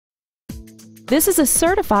This is a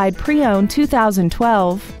certified pre-owned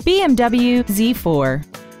 2012 BMW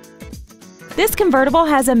Z4. This convertible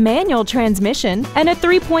has a manual transmission and a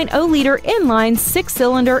 3.0-liter inline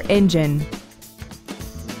six-cylinder engine.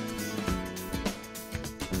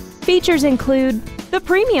 Features include the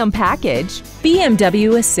Premium Package,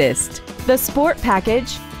 BMW Assist, the Sport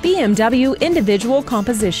Package, BMW Individual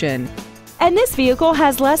Composition, and this vehicle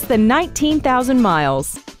has less than 19,000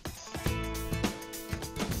 miles.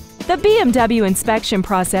 The BMW inspection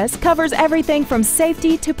process covers everything from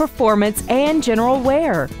safety to performance and general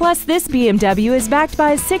wear. Plus, this BMW is backed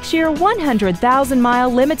by a 6-year, 100,000-mile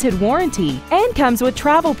limited warranty and comes with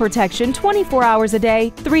travel protection 24 hours a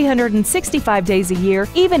day, 365 days a year,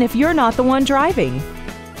 even if you're not the one driving.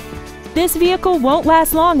 This vehicle won't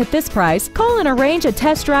last long at this price. Call and arrange a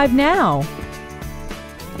test drive now.